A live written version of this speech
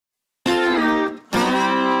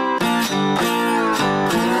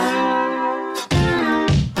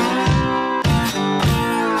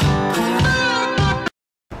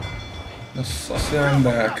Szia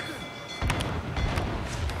emberek!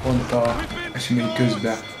 Pont a esemény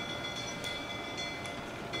közben.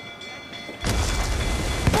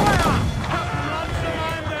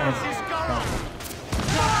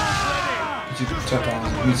 Kicsit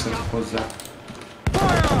csatázunk, mit szóltok hozzá?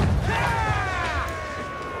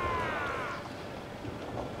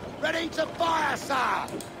 Ready to fire,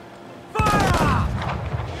 sir!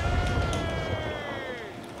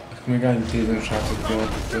 Akkor még annyit érzem, srácok, hogy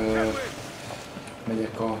ott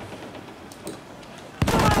megyek a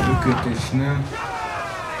lökőt és nem.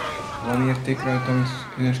 Van érték rajta, amit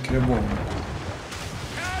ünes kire bomba?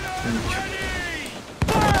 Nincs.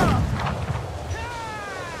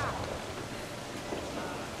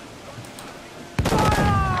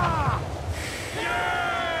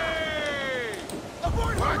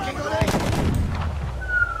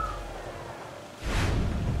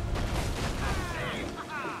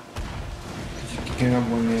 Ki kéne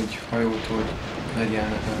volni egy hajót, hogy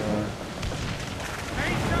legyen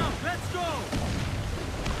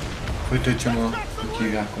folytatjam a, hogy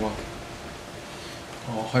hívják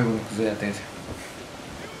a hajónak az életét.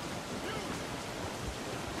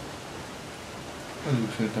 Az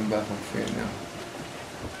úgy szerintem be fog férni.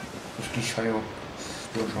 Most kis hajó,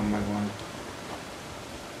 gyorsan megvan.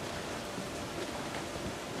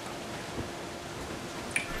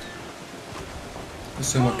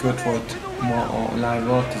 Köszönöm, aki ott volt ma a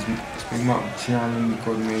live alatt, ezt még ma csinálom,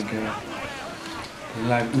 mikor még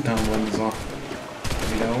live után van ez a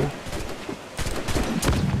videó.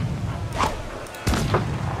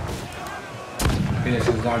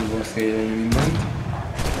 Érdekel az ágyból széljön mindent.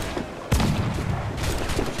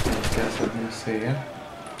 Most kell szedni a szél.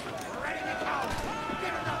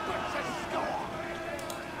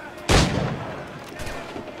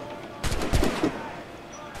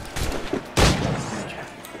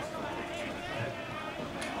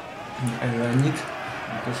 Erről ennyit.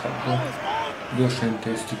 Igazából gyorsan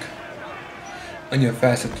intéztük. Annyira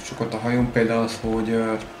felszedtük sokat a hajón, például az, hogy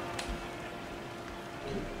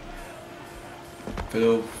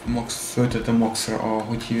például föltöttem maxra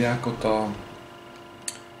hogy hívják ott a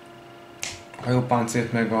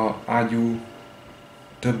hajópáncélt, meg a ágyú,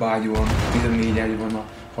 több ágyú van, 14 ágyú van a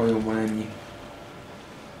hajóban, ennyi.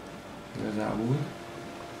 Igazából.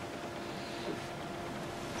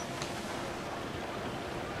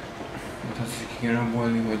 Hát azt ki kéne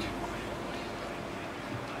rabolni, hogy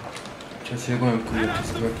ha ez olyan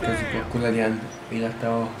küldetésre következik, akkor legyen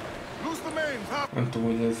élete a... Nem tudom,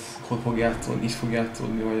 hogy ez hogy fog játszódni, is fog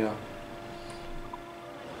játszódni, vagy a...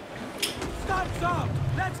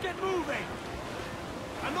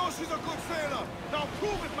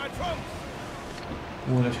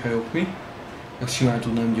 Óriás hajók mi? Ezt simán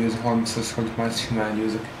tudnám győzni, 30-as, hogy már simán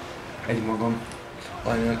győzök egymagam.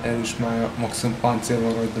 Olyan erős már a maximum páncél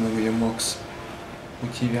van rajta, meg ugye max,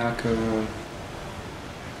 úgy hívják,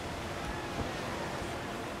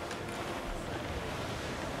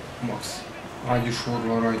 max ágyúsor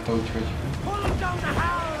van rajta, úgyhogy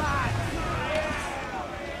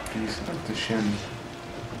készített semmi.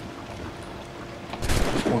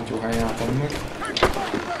 És pont jó helyen álltam meg.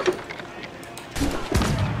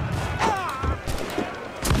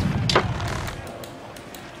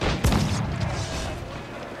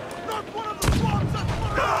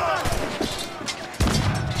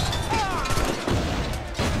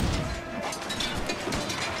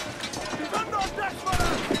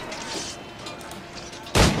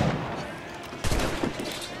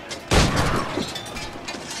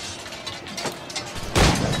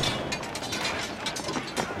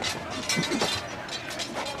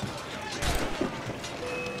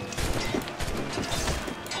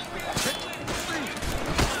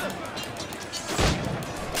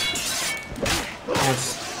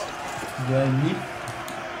 Ez ugye ennyi.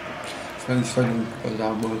 Fel is vagyunk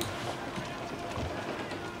igazából.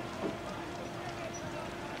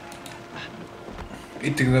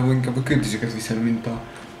 Itt igazából inkább a küldéseket viszem,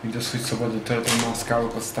 mint az, hogy szabad a területen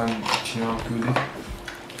mászkálok, aztán csinálok a küldést.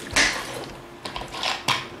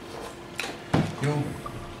 Jó.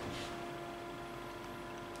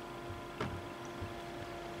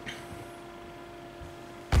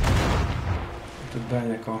 Itt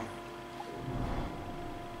bejönnek a...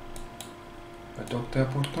 Be tudok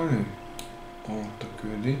teleportálni? Ott a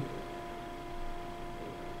küldi.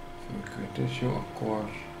 Fölküldés, jó,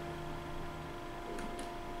 akkor...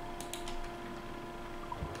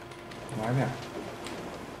 Várjál?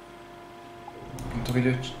 Nem tudok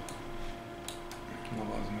egy Na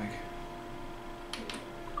bazd meg.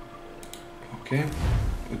 Oké.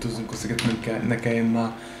 Utazunk a sziget, ne kelljen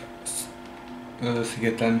már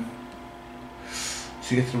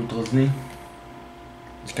szigetre utazni.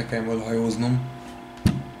 És ne kelljen valaha hajóznom.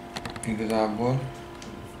 Igazából.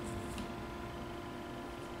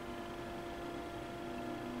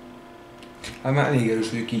 Hát már elég erős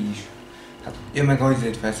vagyok így is. Hát én meg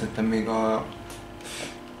azért felszedtem még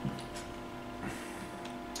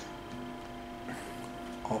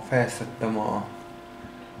felszedtem a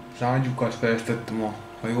zságyukat, felszedtem a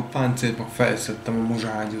hajópáncélt, meg felszedtem a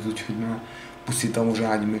mozságyat, úgyhogy már puszít a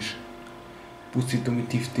mozságyom is. Puszítom itt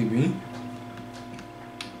Tiftibi.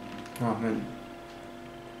 Na, menj.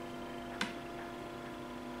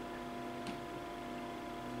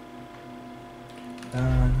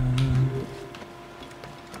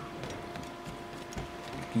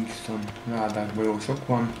 Kingston ládákban jó sok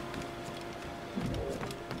van.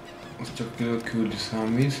 Azt csak küldi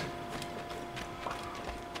számvíz.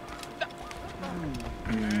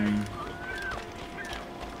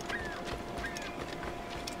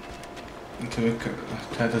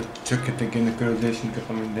 Tehát a csökkentegének körülésünket,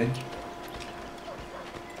 a mindegy.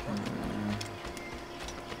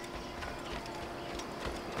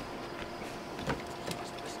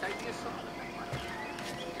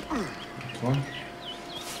 Itt van.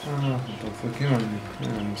 Nem tudom fel kimenni.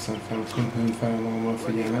 Nem hiszem fel magammal a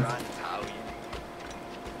figyelmet.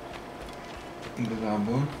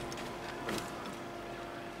 Igazából.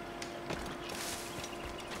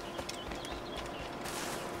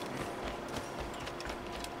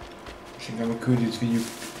 És inkább a küldit vigyük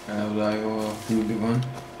el oda, jó, a küldi van.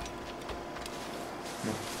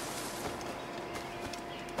 Na.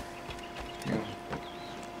 Jó.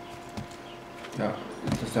 Ja,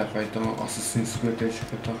 itt azt elfelejtem a Assassin's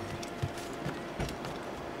küldetéseket a...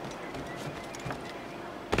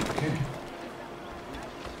 Oké.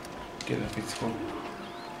 Kérde fickó.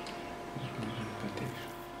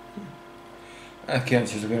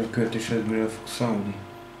 Elkíváncsi ezekre a költésed, miről fog szólni.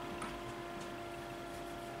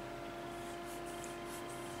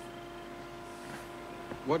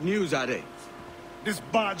 What news are they? This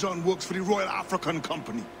Barjon works for the Royal African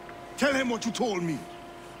Company. Tell him what you told me.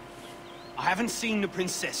 I haven't seen the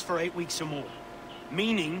princess for 8 weeks or more,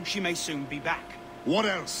 meaning she may soon be back. What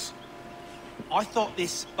else? I thought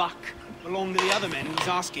this buck belonged to the other men who was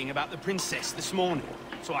asking about the princess this morning,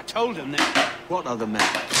 so I told him that... What other men?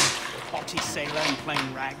 A potty sailor in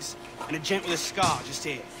plain rags, and a gent with a scar just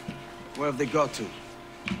here. Where have they got to?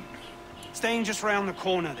 Staying just round the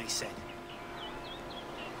corner, they said.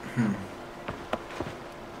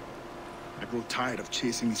 I grow tired of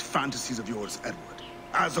chasing these fantasies of yours, Edward.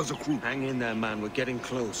 As does the crew. Hang in there, man. We're getting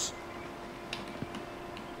close.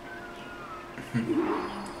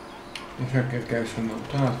 Ezeket kell sonnan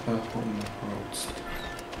telefonnak harc.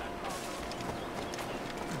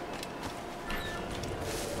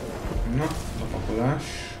 Na, a pakolás.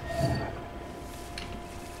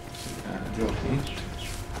 Jobb itt.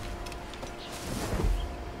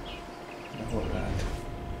 De hol lehet?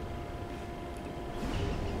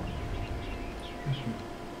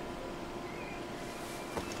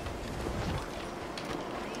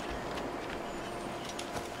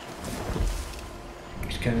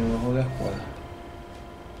 És kell valahol hol?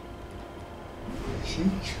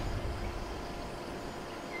 Sincs.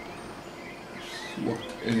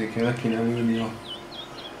 Ott ezért kell le kéne ülni a...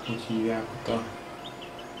 Hogy hívják ott a...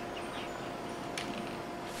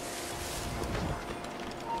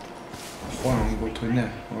 Harangot, hogy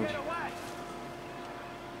ne, hogy...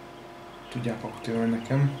 Tudják aktiválni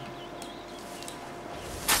nekem.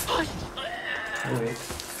 Wait.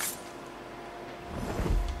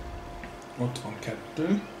 Ott van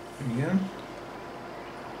 2, igen.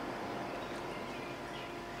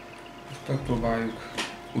 Most megpróbáljuk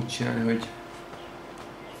úgy csinálni, hogy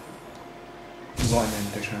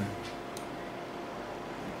zajmentesen.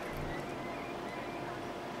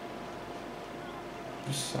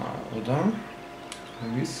 Visszaáll oda,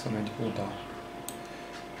 visszamegy oda.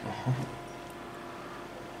 Aha.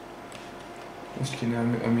 Most kéne,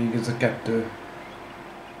 amíg ez a 2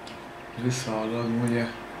 visszaáll, ugye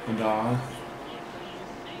odaáll.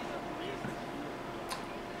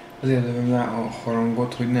 Azért lövöm rá a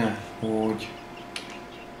harangot, hogy ne, hogy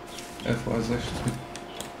elfalzast, hogy...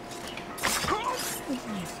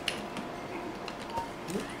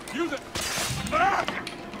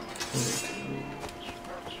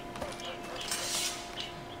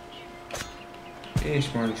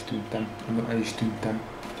 És már is tűntem, el is tűntem.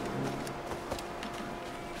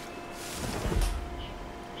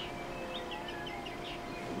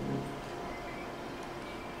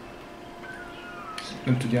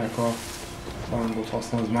 Nem tudják a harangot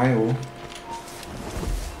használni, az már jó.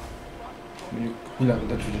 Mondjuk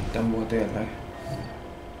hullámot elcsütöttem volt tényleg.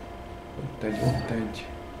 Ott egy, ott egy.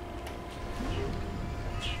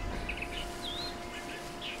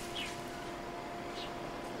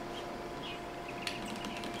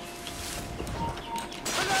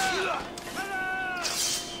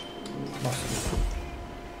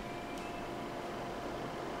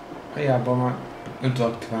 Hiába már nem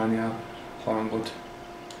tudok aktiválni a harangot.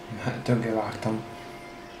 Tönkre vágtam.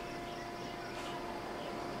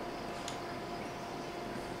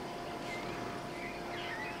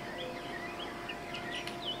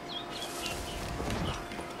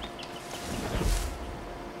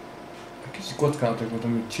 Kicsit kockázatos volt,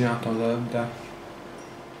 amit csináltam az előbb, de...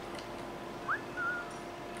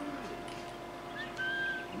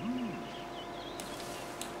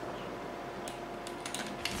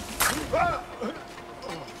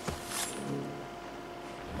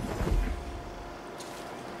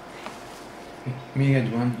 Még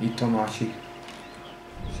egy van, itt a másik.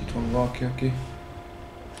 És itt van valaki, aki...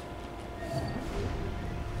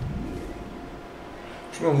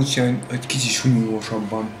 És meg úgy csinálni, hogy kicsit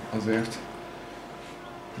súlyosabban azért.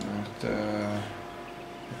 Mert...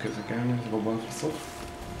 Közök elmenni, ez robbanfaszok.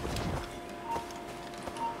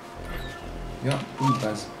 Ja, úgy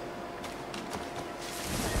ez.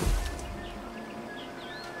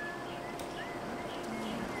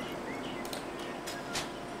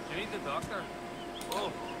 Doctor?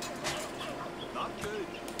 Oh, not good.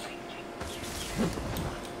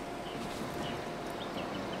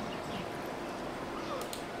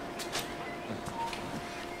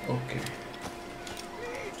 Oké.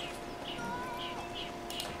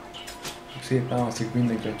 Szépen alszik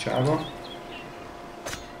mindenki a csába.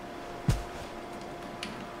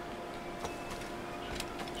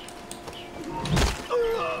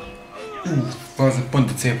 Az pont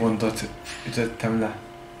a C-pontot ütöttem le.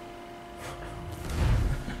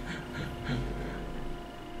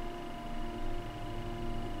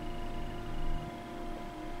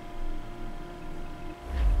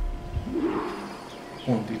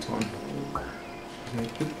 Pont itt van.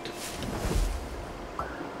 Itt.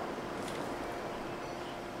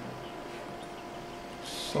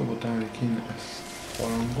 Szabotálni kéne ezt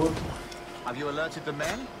falangot. Have you alerted the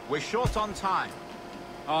men? We're short on time.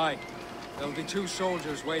 Aye. There'll be 2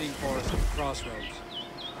 soldiers waiting for us at the crossroads.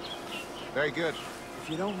 Very good. If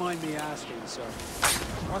you don't mind me asking, sir,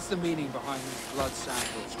 what's the meaning behind these blood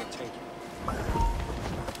samples we're taking?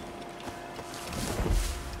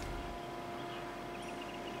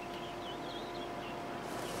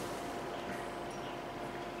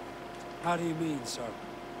 How do you mean, sir?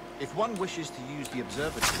 If one wishes to use the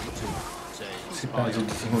observatory to, say, spy on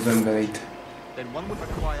Szipázod King az embereit. then one would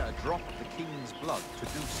require a drop of the king's blood to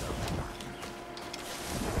do so.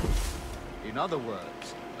 In other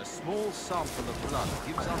words, a small sample of blood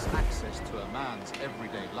gives us access to a man's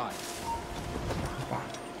everyday life.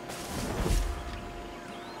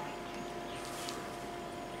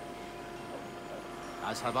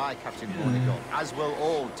 As have I, Captain Vortigern, as will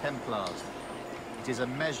all Templars. It is a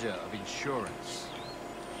measure of insurance.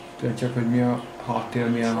 Tudod csak, hogy mi a háttér,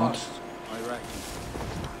 milyen hat. Trust, I reckon.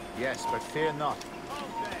 Yes, but fear not.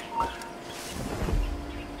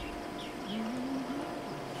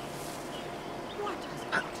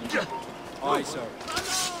 Aye, sir.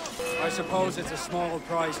 I suppose it's a small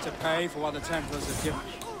price to pay for what the Templars have given.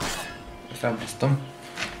 Ezt elbasztam.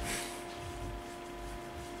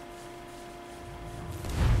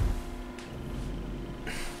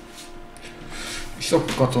 Sok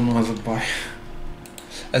katona az a baj.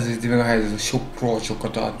 Ezért meg a helyzet, hogy sokról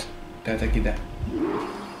sokat ad. Tehetek ide.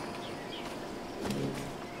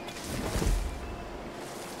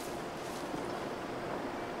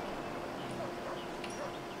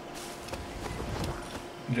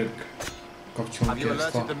 Rök. Kapcsolom Have ki you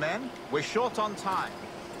ezt alerted a... the men? We're short on time.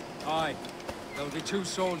 Aye. There'll be 2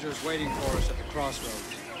 soldiers waiting for us at the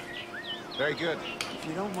crossroads. Very good. If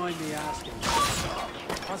you don't mind me asking, sir,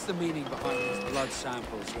 what's the meaning behind these blood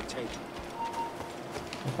samples we're taking?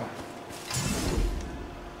 Hoppá.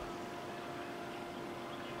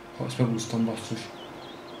 Ha, ezt megúsztam, basszus.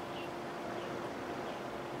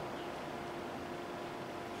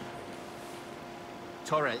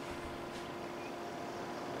 Torre.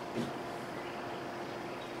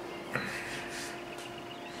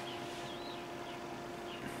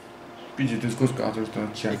 Kicsit ez kockázatosan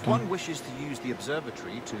If csináltam. one wishes to use the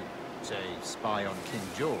observatory to, say, spy on King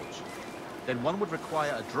George, then one would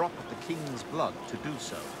require a drop of the king's blood to do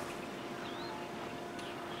so.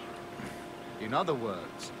 In other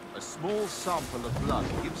words, a small sample of blood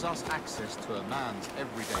gives us access to a man's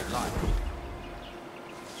everyday life.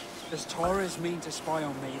 Does Torres mean to spy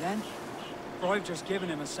on me then? For I've just given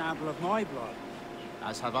him a sample of my blood.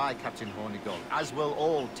 As have I, Captain Hornigold, as will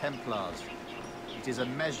all Templars. It is a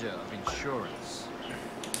measure of insurance.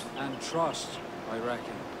 And trust, I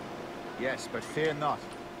reckon. Yes, but fear not.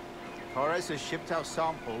 Torres has shipped our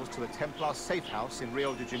samples to the Templar safe house in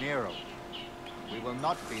Rio de Janeiro. We will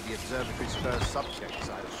not be the observatory's first subjects,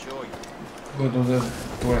 I assure you. Gondolod,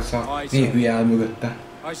 Torres a néhű áll mögötte.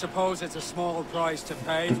 I suppose it's a small price to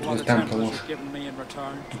pay for what the Tudtam, Templars Thomas. have given me in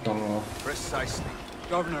return. Tudtam róla. Precisely.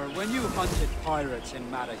 Governor, when you hunted pirates in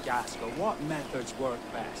Madagascar, what methods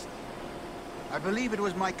worked best? I believe it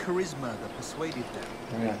was my charisma that persuaded them.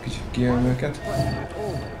 Várjál, kicsit kijön őket. But it would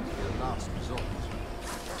always be a last resort.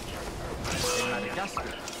 In Madagascar,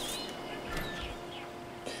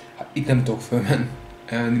 Hát itt nem tudok fölmenni.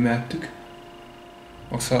 Elmenni mehettük.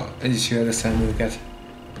 Maxa egyesével leszelni őket.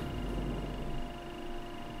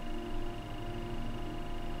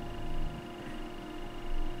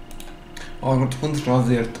 Arra pontosan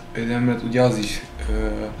azért, mert ugye az is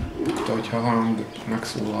tudta, hogyha a hang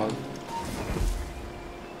megszólal.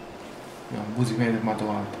 Ja, buzik menjenek már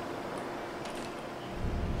tovább.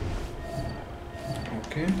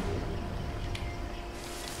 Oké.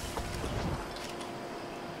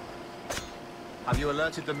 have you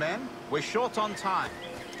alerted the men? We're short on time.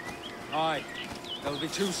 Aye. There'll be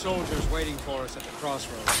 2 soldiers waiting for us at the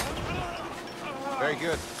crossroads. Very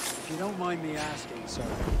good. If you don't mind me asking, sir,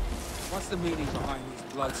 what's the meaning behind these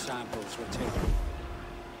blood samples we're taking?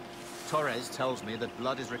 Torres tells me that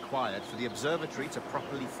blood is required for the observatory to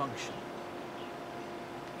properly function.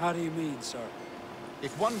 How do you mean, sir?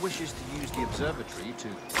 If one wishes to use the observatory to,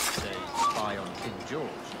 say, spy on King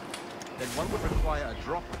George, then one would require a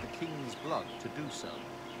drop of the king's blood to do so.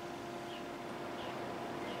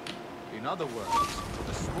 In other words,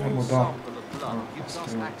 a small sample of blood gives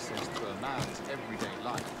us access to a man's everyday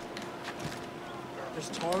life. Does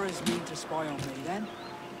Torres mean to spy on me, then?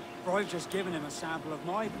 For I've just given him a sample of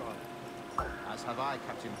my blood. As have I,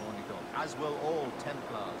 Captain Hornigold, as will all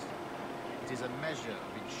Templars. It is a measure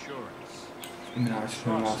of insurance.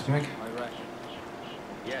 Mindenásról látsz meg. I reckon.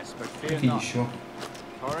 Yes, but fear Így not. is jó.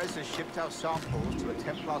 Torres has shipped out samples to a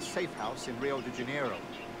Templar safe house in Rio de Janeiro.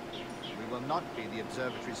 We will not be the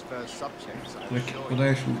observatory's first subjects, I assure you. Oda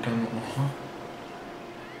és utána. Aha.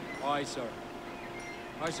 Aye, sir.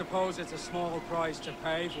 I suppose it's a small price to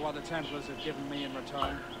pay for what the Templars have given me in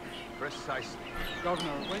return. Precisely.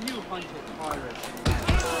 Governor, when you hunted pirates in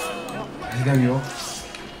Ez nem jó.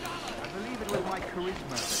 I believe it was my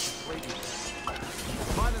charisma that persuaded them.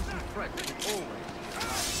 Violence and threats would always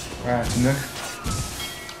be allowed. Eltűnnek.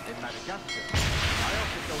 In Madagascar, I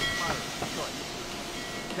often go with pirates for choice.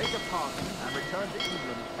 Take a pardon and return to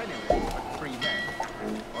England penniless but free men,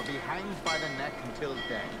 or be hanged by the neck until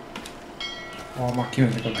dead. Már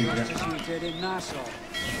kimentek a bigre. just as you did in Nassau.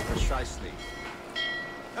 Precisely.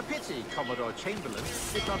 A pity Commodore Chamberlain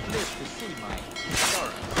did not live to see my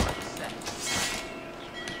thorough success.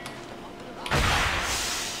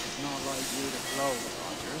 It's not like you to blow,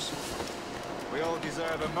 Rogers. We all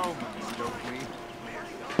deserve a moment, don't we?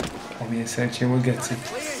 Amilyen szerencsém volt, geci.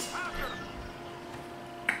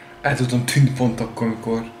 El tudtam tűnni pont akkor,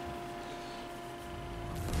 amikor...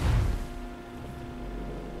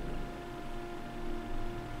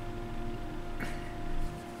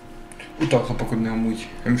 Utal kapakodni amúgy,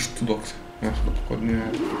 nem is tudok kapakodni,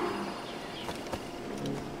 mert...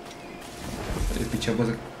 Egy picsább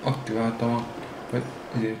azok aktiváltam a... Vagy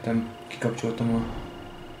ezért nem kikapcsoltam a...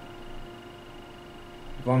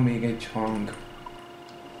 Van még egy hang.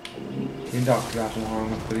 Én deaktiváltam a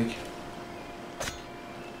hangot pedig.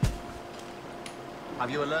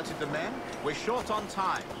 Have you alerted the men? We're short on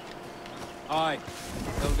time. Aye.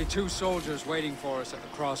 There'll be 2 soldiers waiting for us at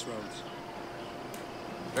the crossroads.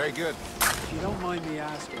 Very good. If you don't mind me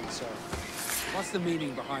asking, sir, what's the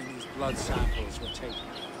meaning behind these blood samples we're taking?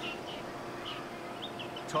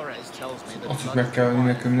 Torres tells me that Azt is blood meg is kell venni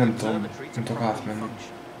required nekünk, for nem the tudom, observatory to nem tudok properly átmenni.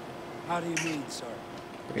 function. How do you mean, sir?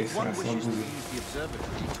 If one Észreveszem a wishes to buzi. use the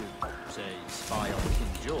observatory to, say, spy on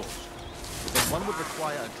King George, then one would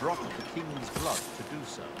require a drop of the king's blood to do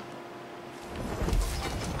so.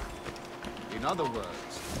 In other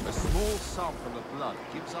words, a small sample of blood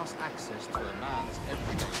gives us access to a man's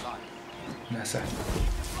everyday life. Nesze.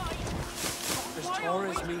 Does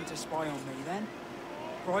Torres mean to spy on me, then?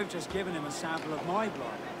 For I've just given him a sample of my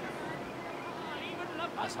blood.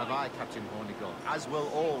 As have I, Captain Hornigold, as will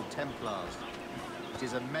all Templars. It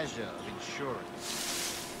is a measure of insurance.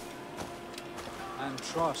 And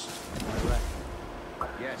trust, I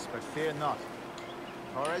reckon. Yes, but fear not.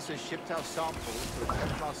 Torres has shipped our samples to a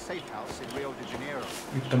Templar safe house in Rio de Janeiro.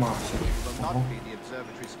 Itt a másik. We will not Aha. be the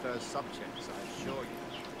observatory's first subjects, I assure you.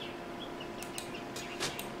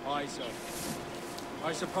 Aye, sir.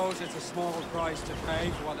 I suppose it's a small price to pay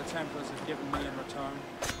for what the Templars have given me in return.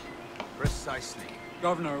 Precisely.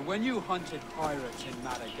 Governor, when you hunted pirates in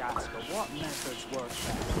Madagascar, what methods worked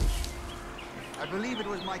best? I believe it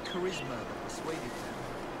was my charisma that persuaded them.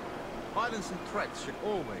 Violence and threats should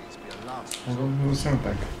always be a last resort. Azon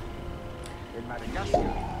szemtek. In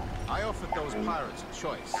Madagascar, I offered those pirates a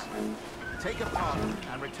choice. Take a pardon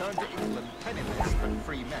and return to England penniless but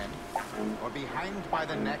free men, or be hanged by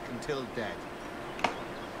the neck until dead.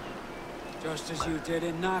 Just as you did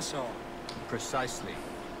in Nassau. Precisely.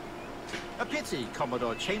 A pity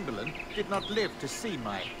Commodore Chamberlain did not live to see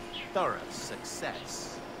my thorough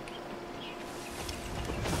success.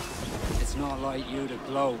 It's not like you to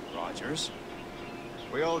gloat, Rogers.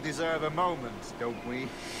 We all deserve a moment, don't we?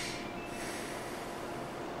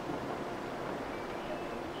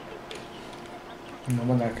 Na,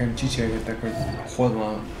 madárkáim csicsergettek, hogy hol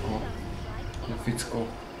van a fickó.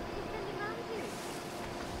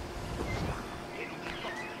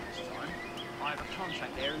 I have a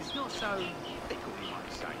contract there who's not so fickle, you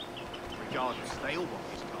might say. Regardless, they all want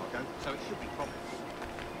this cargo, so it should be profitable.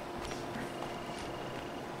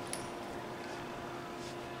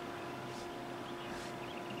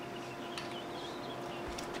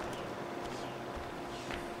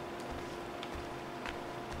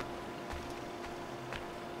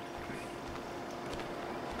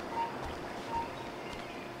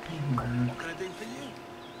 What can I do for you?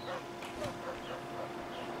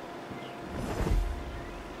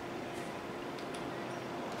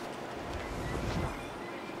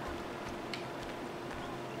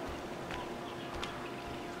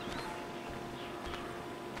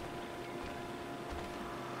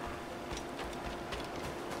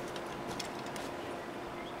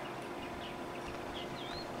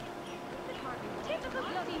 Typical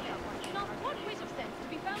bloody hell. Not one whit of sense to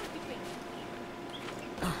be found between them.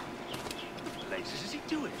 Lasers, is he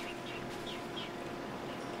doing?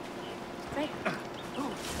 Right.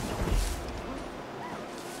 Oh.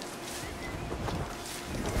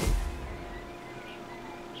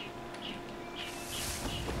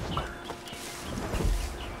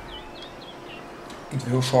 Itt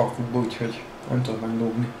vagyok a sarkukba, úgyhogy nem tudod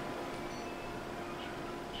meglógni.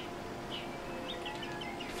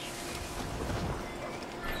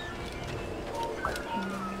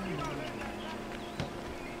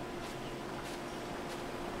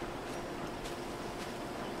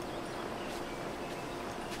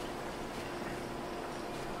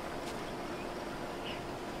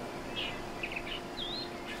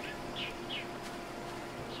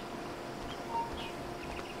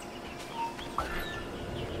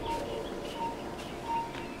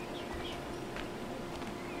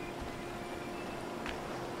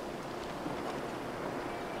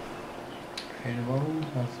 Helyre való,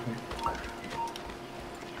 az meg.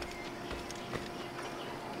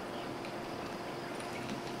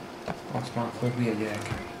 Azt már akkor hülye gyerek.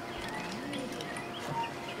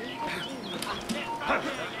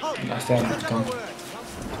 Azt elbuktam.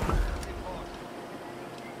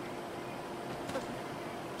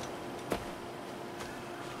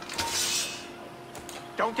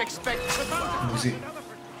 Don't expect... Buzi.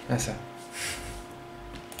 Esze.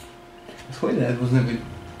 Ez hogy lehet hozni, hogy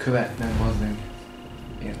követnem az meg?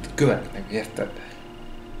 Érted? Követnek, érted?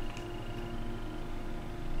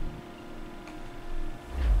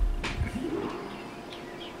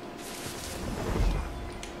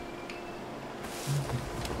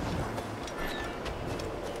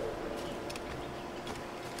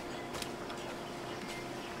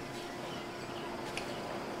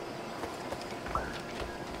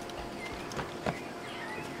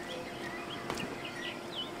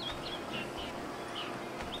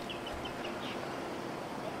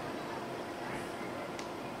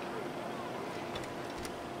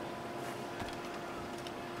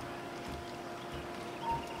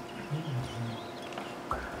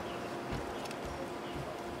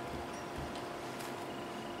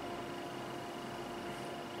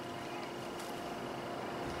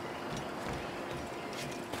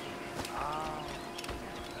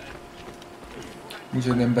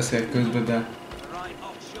 Úgyhogy nem beszél közben, de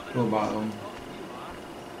próbálom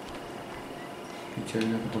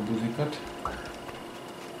kicsérni a buzikat.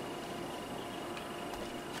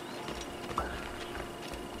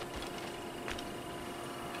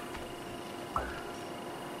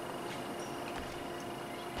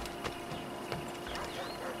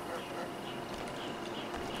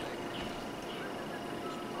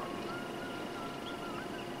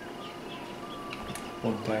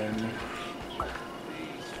 Pont eljönnek.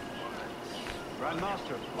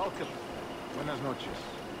 Grandmaster, welcome. Buenas noches.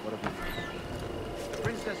 What have you done? The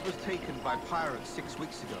princess was taken by pirates 6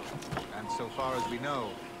 weeks ago, and so far as we know,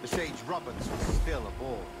 the Sage Roberts was still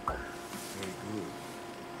aboard. Very good.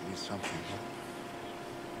 It is something.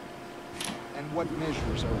 And what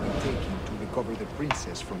measures are we taking to recover the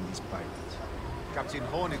princess from these pirates? Captain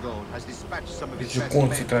Hornigold has dispatched some of his Csak best men.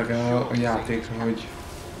 koncentrálni a játékra, hogy...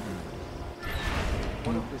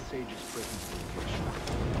 One of the sage's present location.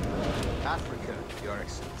 Africa, Your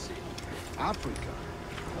Excellency. Africa?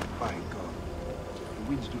 By God. The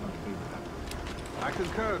winds do not favor that. I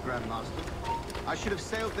concur, Grandmaster. I should have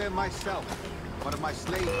sailed there myself. One of my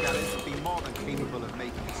slave galleys would be more than capable of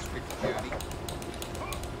making a swift journey.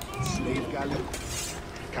 Slave galley?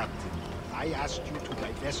 Captain, I asked you to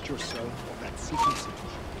divest yourself of that secret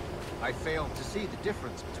citizenship. I failed to see the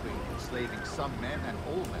difference between enslaving some men and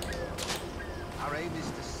all men. Our aim is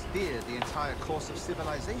to steer the entire course of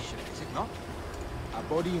civilization, is it not? A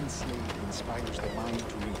body enslaved inspires the mind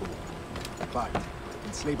to revolt. But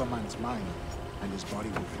enslave a man's mind, and his body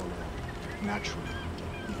will follow. Naturally,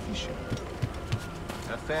 efficiently.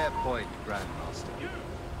 A fair point, Grandmaster.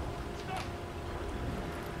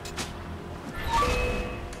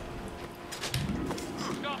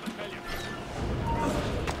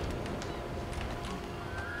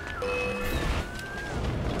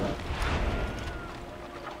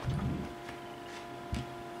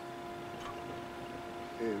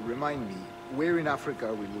 Remind me, where in Africa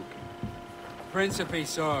are we looking? Principe,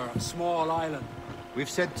 sir, a small island. We've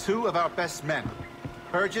sent 2 of our best men,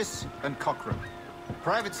 Burgess and Cochrane.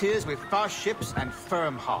 Privateers with fast ships and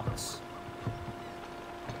firm hearts.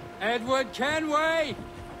 Edward Kenway!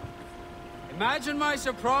 Imagine my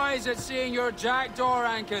surprise at seeing your jackdaw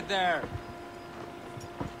anchored there.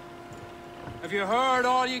 Have you heard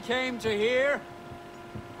all you came to hear?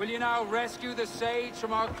 Will you now rescue the sage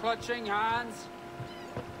from our clutching hands?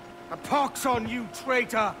 A pox on you,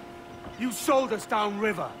 traitor! You sold us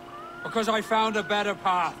downriver. Because I found a better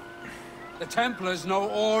path. The Templars know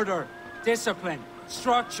order, discipline,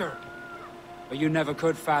 structure. But you never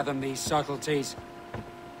could fathom these subtleties.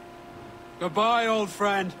 Goodbye, old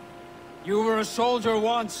friend. You were a soldier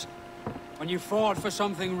once, when you fought for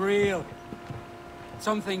something real.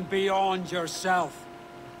 Something beyond yourself.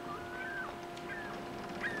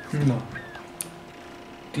 Na.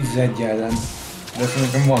 11 ellen. De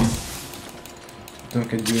szerintem van. Tudom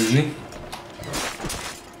kell győzni.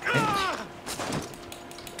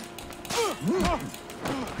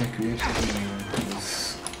 Megüljés,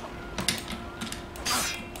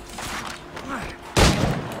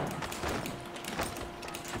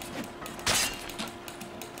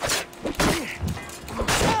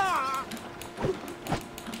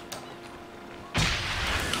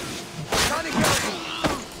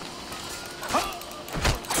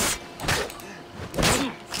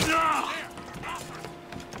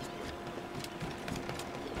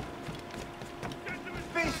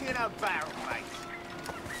 Fish in a barrel, mate.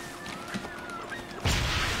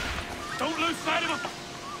 Don't lose sight of him!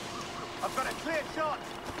 I've got a clear shot.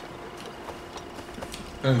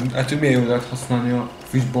 Hát, hogy milyen jól lehet használni a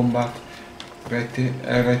füstbombát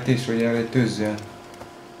elrejtés vagy elrejtőzzel.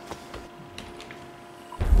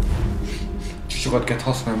 Sokat kellett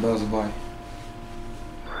használni be, az a baj.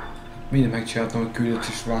 Mindent megcsináltam, hogy küldet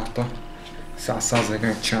is várta. 100%-ra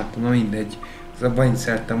megcsináltam, na mindegy. Ez abban én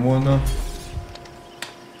szerettem volna.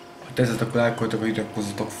 Ha tetszett, akkor lájkoljatok, hogy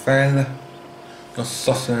iratkozzatok fel. A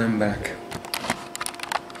szaszön emberek.